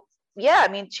 So, yeah,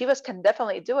 I mean, Chivas can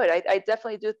definitely do it. I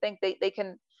definitely do think they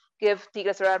can give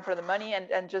Tigres a run for the money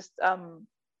and just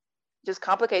just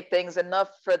complicate things enough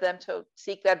for them to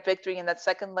seek that victory in that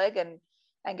second leg and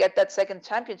get that second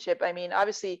championship. I mean,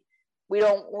 obviously, we've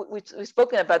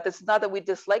spoken about this. It's not that we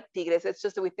dislike Tigres. It's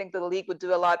just that we think that the league would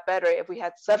do a lot better if we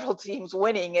had several teams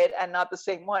winning it and not the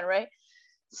same one, right?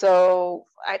 So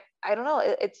I don't know.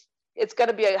 It's going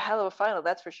to be a hell of a final,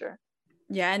 that's for sure.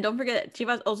 Yeah, and don't forget,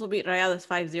 Chivas also beat Rayadas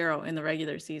 5-0 in the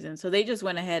regular season. So they just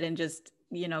went ahead and just,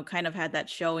 kind of had that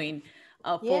showing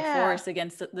of full force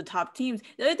against the top teams.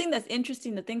 The other thing that's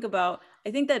interesting to think about,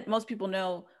 I think that most people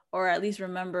know, or at least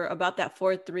remember about that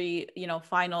 4-3,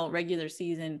 final regular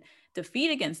season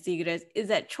defeat against Tigres, is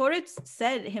that Chorich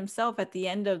said himself at the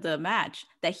end of the match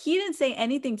that he didn't say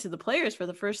anything to the players for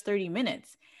the first 30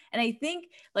 minutes. And I think,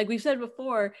 like we've said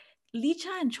before,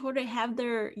 Licha and Chore have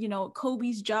their,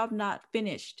 Kobe's job not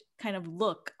finished kind of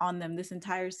look on them this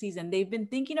entire season. They've been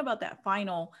thinking about that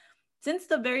final since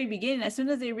the very beginning. As soon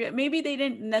as maybe they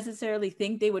didn't necessarily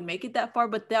think they would make it that far,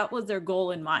 but that was their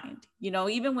goal in mind.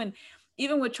 Even when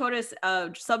Chores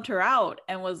subbed her out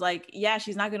and was like, yeah,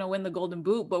 she's not going to win the Golden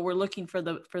Boot, but we're looking for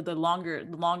the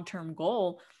long-term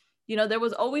goal. There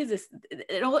was always this,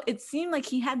 it seemed like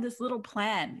he had this little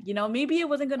plan, maybe it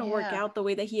wasn't going to work out the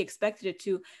way that he expected it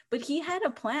to, but he had a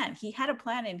plan.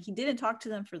 And he didn't talk to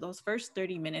them for those first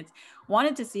 30 minutes,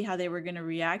 wanted to see how they were going to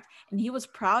react. And he was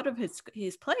proud of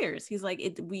his players. He's like,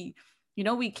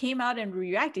 we came out and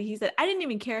reacted. He said, I didn't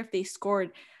even care if they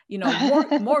scored,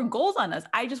 more goals on us.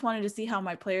 I just wanted to see how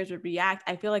my players would react.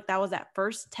 I feel like that was that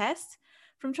first test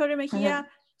from Chore Mejia,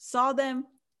 saw them,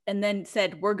 and then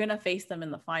said, we're going to face them in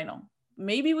the final.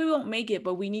 Maybe we won't make it,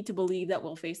 but we need to believe that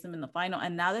we'll face them in the final.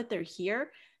 And now that they're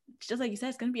here, just like you said,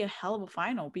 it's going to be a hell of a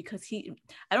final, because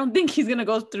I don't think he's going to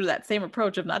go through that same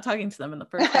approach of not talking to them in the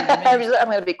first 30 minutes. I'm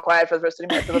going to be quiet for the first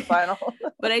 30 minutes of the final.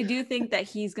 But I do think that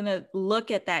he's going to look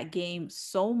at that game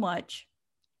so much.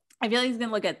 I feel like he's going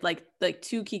to look at like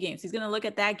two key games. He's going to look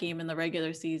at that game in the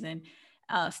regular season,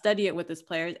 study it with his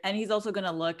players. And he's also going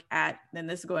to look at, and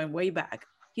this is going way back,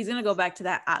 he's going to go back to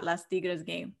that Atlas Tigres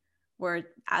game where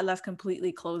Atlas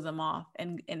completely closed them off,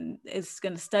 and is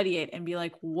going to study it and be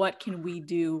like, what can we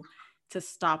do to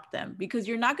stop them? Because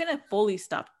you're not going to fully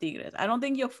stop Tigres. I don't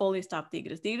think you'll fully stop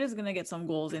Tigres. Tigres is going to get some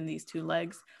goals in these two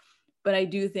legs, but I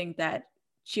do think that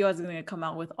Chivas is going to come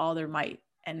out with all their might.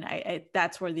 And I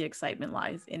that's where the excitement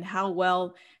lies, in how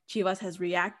well Chivas has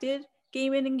reacted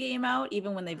game in and game out,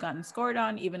 even when they've gotten scored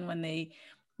on, even when they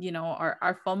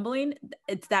are fumbling.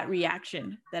 It's that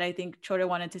reaction that I think Chore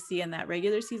wanted to see in that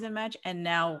regular season match. And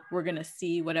now we're going to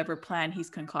see whatever plan he's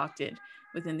concocted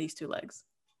within these two legs.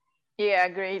 Yeah,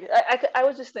 agreed. I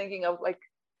was just thinking of like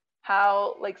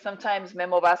how like sometimes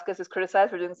Memo Vasquez is criticized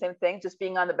for doing the same thing, just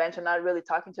being on the bench and not really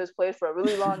talking to his players for a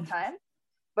really long time.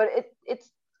 But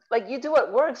it's like, you do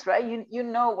what works, right? You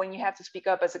know when you have to speak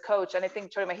up as a coach. And I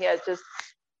think Chore Mejia has just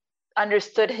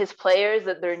understood his players,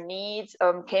 that their needs,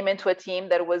 came into a team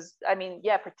that was,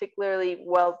 particularly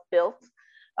well built.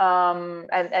 And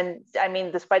I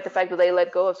mean, despite the fact that they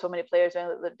let go of so many players during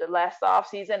the last off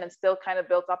season, and still kind of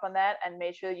built up on that and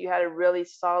made sure that you had a really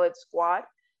solid squad.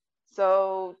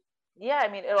 So yeah, I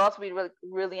mean, it'll also be really,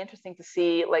 really interesting to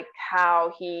see like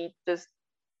how he just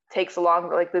takes along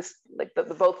like this, like the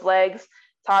both legs,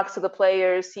 talks to the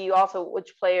players, see also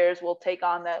which players will take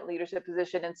on that leadership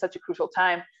position in such a crucial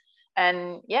time.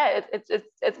 And yeah,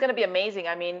 it's going to be amazing.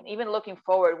 I mean, even looking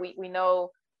forward, we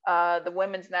know the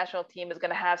women's national team is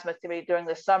going to have some activity during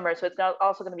the summer, so it's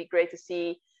also going to be great to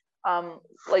see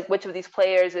like which of these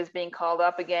players is being called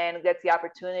up again, gets the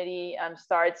opportunity,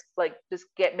 starts like just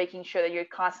making sure that you're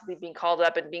constantly being called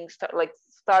up and being start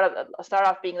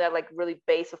off being that like really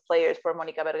base of players for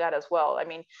Monica Vergara as well. I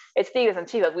mean, it's Tigres and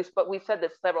Chivas. We've said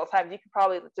this several times. You could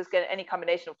probably just get any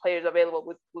combination of players available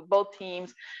with both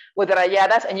teams, with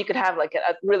Rayadas, and you could have like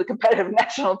a really competitive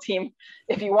national team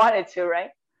if you wanted to,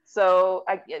 right? So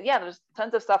there's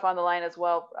tons of stuff on the line as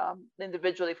well,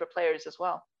 individually for players as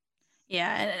well.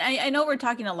 Yeah, and I know we're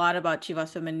talking a lot about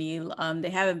Chivas Femenil. They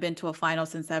haven't been to a final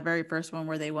since that very first one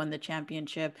where they won the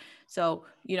championship. So,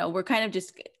 we're kind of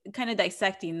just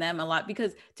dissecting them a lot,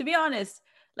 because to be honest,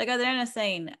 like Adriana's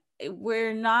saying, I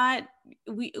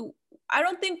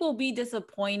don't think we'll be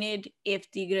disappointed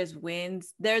if Tigres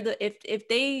wins. If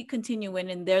they continue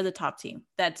winning, they're the top team.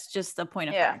 That's just a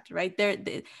point of fact, right?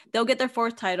 They'll get their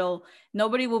fourth title.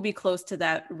 Nobody will be close to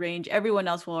that range. Everyone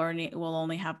else will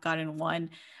only have gotten one.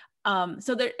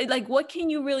 So they're like, what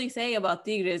can you really say about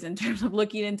Tigres in terms of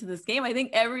looking into this game? I think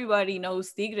everybody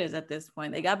knows Tigres at this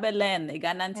point. They got Belen, they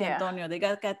got Nancy Antonio, they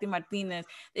got Katy Martinez.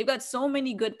 They've got so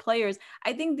many good players.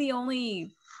 I think the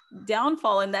only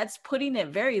downfall, and that's putting it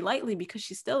very lightly because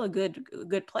she's still a good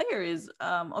player, is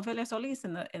Ofelia Solis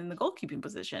in the goalkeeping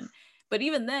position. But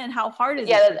even then, how hard is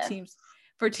Yeah, it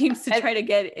for teams to try to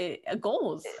get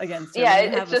goals against you yeah, when you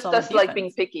it's have a just solid us like being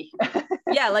defense? picky.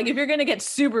 Yeah, like if you're gonna get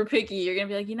super picky, you're gonna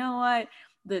be like, you know what?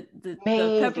 The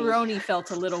Maybe. pepperoni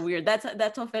felt a little weird. That's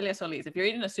Ofelia Solis. If you're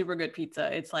eating a super good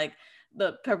pizza, it's like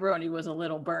the pepperoni was a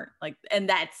little burnt, like, and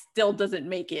that still doesn't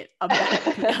make it a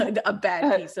bad a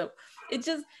bad piece. So it's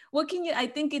just I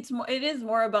think it is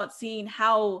more about seeing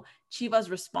how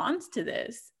Chivas responds to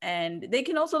this, and they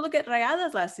can also look at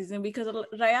Rayadas last season, because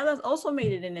Rayadas also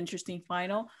made it an interesting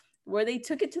final where they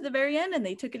took it to the very end and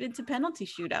they took it into penalty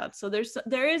shootouts. So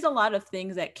there is a lot of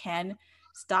things that can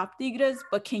stop Tigres,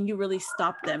 but can you really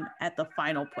stop them at the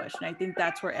final push? And I think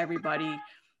that's where everybody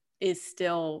is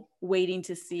still waiting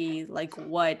to see, like,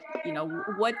 what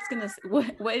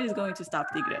is going to stop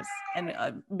Tigres.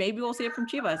 And maybe we'll see it from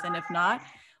Chivas. And if not,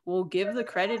 we'll give the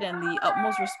credit and the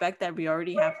utmost respect that we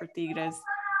already have for Tigres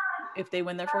if they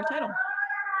win their fourth title.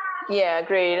 Yeah,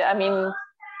 agreed. I mean,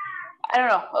 I don't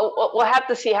know. We'll have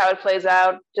to see how it plays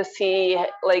out. Just see,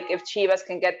 like, if Chivas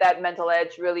can get that mental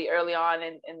edge really early on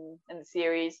in the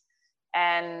series.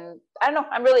 And I don't know.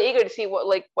 I'm really eager to see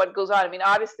what goes on. I mean,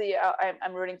 obviously,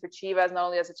 I'm rooting for Chivas, not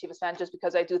only as a Chivas fan, just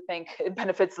because I do think it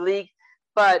benefits the league.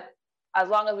 But as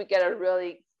long as we get a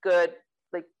really good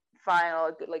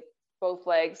final, good, both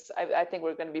legs, I think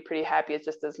we're going to be pretty happy. It's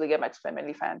just as Liga MX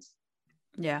family fans.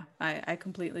 Yeah, I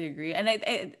completely agree. And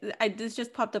I this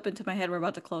just popped up into my head. We're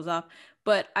about to close off,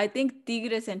 but I think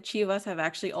Tigres and Chivas have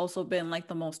actually also been like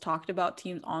the most talked about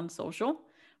teams on social.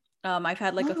 I've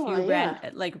had like a few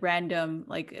random,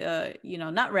 like,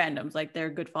 not randoms, like they're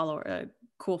good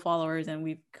cool followers, and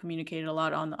we've communicated a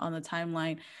lot on the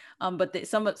timeline. But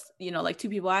like two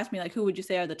people asked me, like, who would you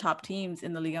say are the top teams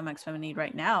in the Liga MX Femenil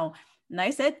right now? And I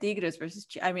said Tigres I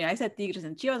said Tigres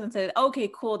and Chivas, and said, okay,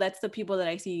 cool. That's the people that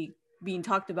I see being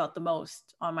talked about the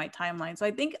most on my timeline. So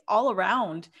I think all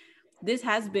around, this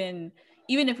has been,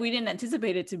 even if we didn't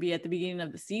anticipate it to be at the beginning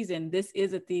of the season, this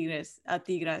is a Tigres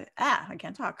Chivas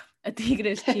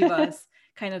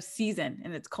kind of season,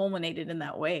 and it's culminated in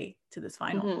that way to this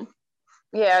final. Mm-hmm.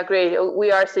 Yeah, agreed.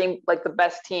 We are seeing like the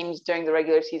best teams during the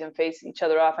regular season face each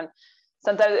other off, and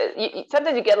sometimes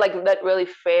you get like that really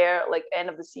fair like end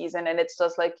of the season, and it's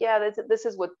just like, yeah, this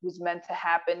is what was meant to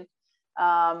happen.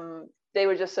 They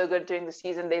were just so good during the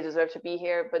season; they deserve to be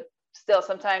here. But still,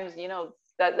 sometimes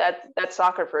that's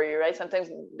soccer for you, right? Sometimes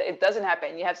it doesn't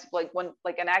happen. You have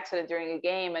an accident during a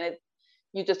game, and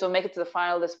you just don't make it to the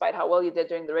final despite how well you did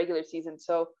during the regular season.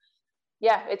 So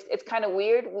yeah, it's kind of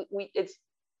weird. It's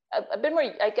a bit more.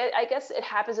 I guess it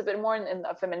happens a bit more in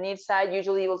the feminine side.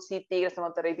 Usually, you will see Tigres and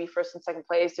Monterrey be first and second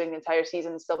place during the entire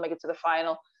season and still make it to the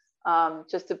final,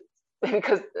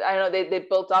 because I don't know, they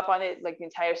built up on it like the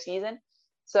entire season.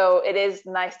 So it is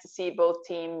nice to see both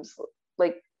teams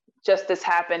like just this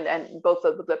happened, and both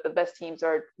of the best teams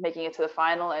are making it to the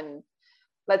final. And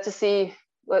let's just see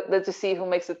who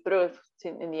makes it through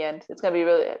in the end. It's gonna be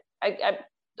really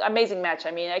amazing match.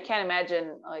 I mean, I can't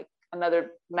imagine like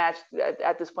another match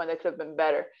at this point that could have been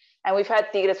better. And we've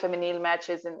had Tigres femenil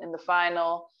matches in the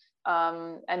final,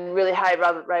 and really high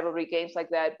rivalry games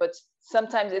like that. But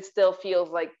sometimes it still feels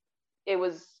like it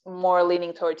was more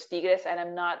leaning towards Tigres, and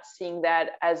I'm not seeing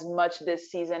that as much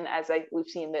this season as we've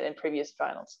seen it in previous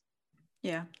finals.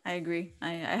 Yeah, I agree.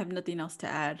 I have nothing else to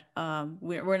add.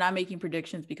 We're not making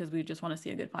predictions because we just want to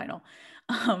see a good final.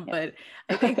 But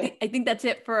I think that's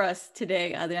it for us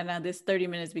today, Adriana. This 30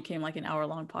 minutes became like an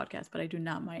hour-long podcast, but I do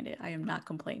not mind it. I am not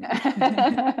complaining.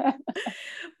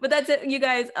 But that's it, you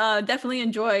guys. Definitely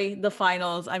enjoy the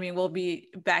finals. I mean, we'll be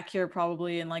back here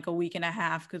probably in like a week and a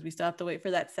half because we still have to wait for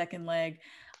that second leg.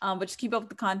 But just keep up with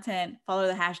the content. Follow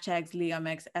the hashtags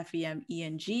LigaMX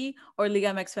FEMENG or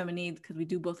LigaMX Femenil, because we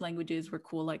do both languages. We're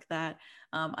cool like that.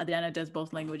 Adriana does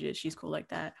both languages. She's cool like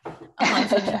that.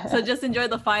 So just enjoy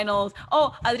the finals.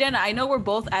 Oh, Adriana, I know we're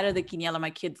both out of the quiniela.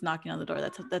 My kid's knocking on the door.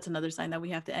 That's another sign that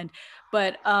we have to end.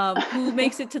 But who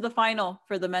makes it to the final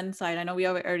for the men's side? I know we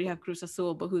already have Cruz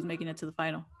Azul, but who's making it to the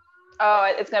final?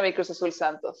 Oh, it's gonna be Cruz Azul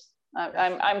Santos.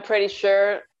 I'm pretty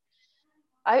sure.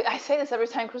 I say this every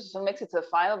time Cruz Azul makes it to the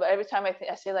final, but every time I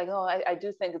say like, oh, I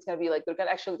do think it's gonna be like they're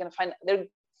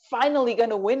finally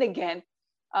gonna win again.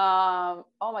 Oh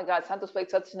my God, Santos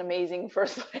played such an amazing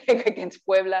first leg against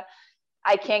Puebla.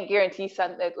 I can't guarantee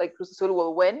like Cruz Azul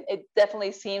will win. It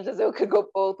definitely seems as though it could go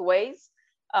both ways.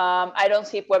 I don't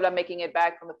see Puebla making it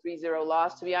back from a 3-0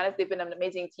 loss. To be honest, they've been an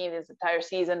amazing team this entire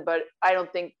season, but I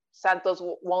don't think Santos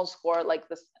won't score like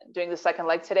this during the second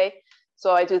leg today.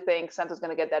 So I do think Santos is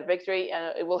going to get that victory,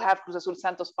 and it will have Cruz Azul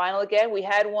Santos final again. We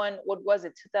had one, what was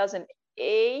it,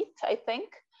 2008, I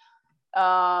think?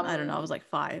 I don't know. I was like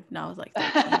 5. No, I was like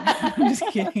 13. I'm just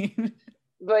kidding.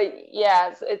 but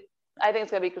yeah, I think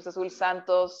it's gonna be Cruz Azul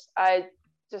Santos. I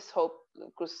just hope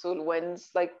Cruz Azul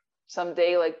wins like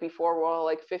someday, like before we're all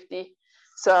like 50.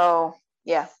 So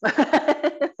yeah,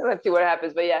 let's see what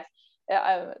happens. But yeah,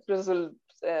 Cruz Azul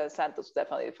Santos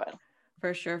definitely the final.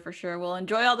 For sure, for sure. We'll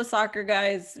enjoy all the soccer,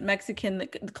 guys. Mexican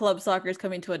club soccer is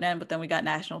coming to an end, but then we got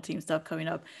national team stuff coming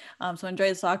up. So enjoy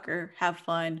the soccer, have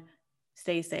fun,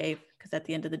 stay safe, because at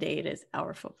the end of the day, it is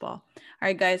our football. All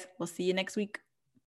right, guys, we'll see you next week.